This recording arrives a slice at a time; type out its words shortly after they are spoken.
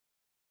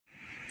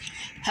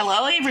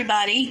Hello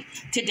everybody.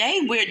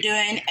 Today we're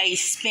doing a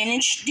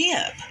spinach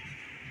dip.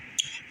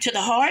 To the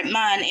heart,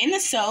 mind, and the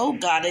soul,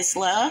 God is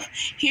love.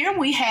 Here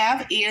we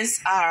have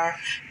is our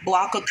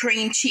block of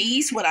cream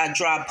cheese with our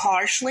dry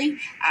parsley,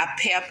 our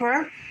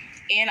pepper,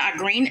 and our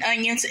green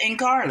onions and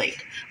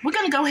garlic. We're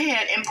going to go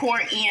ahead and pour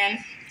in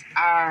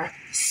our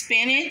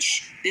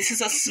spinach. This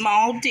is a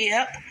small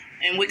dip,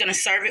 and we're going to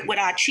serve it with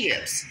our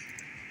chips.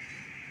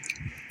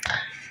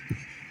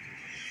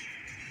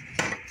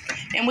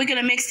 And we're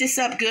going to mix this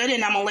up good,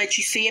 and I'm going to let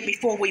you see it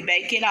before we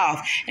bake it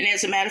off. And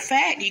as a matter of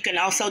fact, you can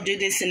also do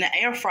this in the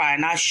air fryer,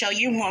 and I'll show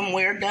you when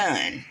we're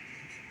done.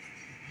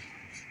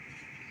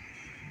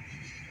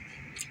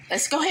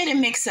 Let's go ahead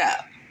and mix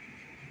up.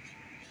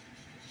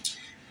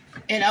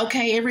 And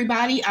okay,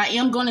 everybody, I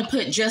am going to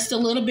put just a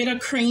little bit of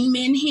cream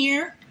in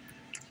here.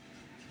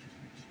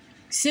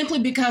 Simply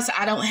because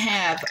I don't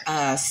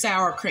have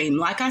sour cream.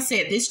 Like I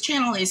said, this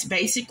channel is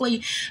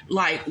basically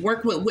like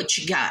work with what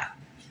you got.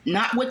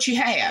 Not what you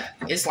have.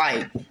 It's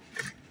like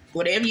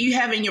whatever you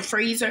have in your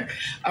freezer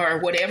or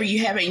whatever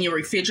you have in your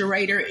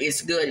refrigerator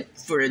is good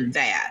for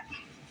that.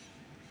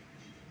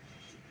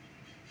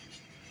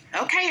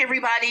 Okay,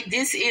 everybody,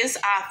 this is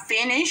our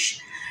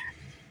finished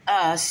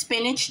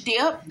spinach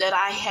dip that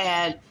I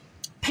had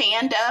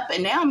panned up,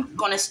 and now I'm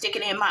going to stick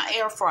it in my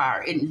air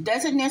fryer. It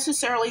doesn't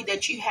necessarily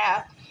that you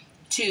have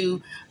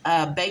to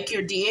bake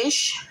your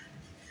dish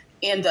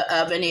in the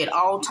oven at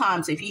all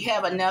times. If you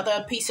have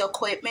another piece of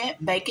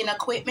equipment, baking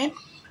equipment,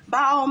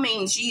 by all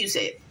means use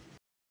it.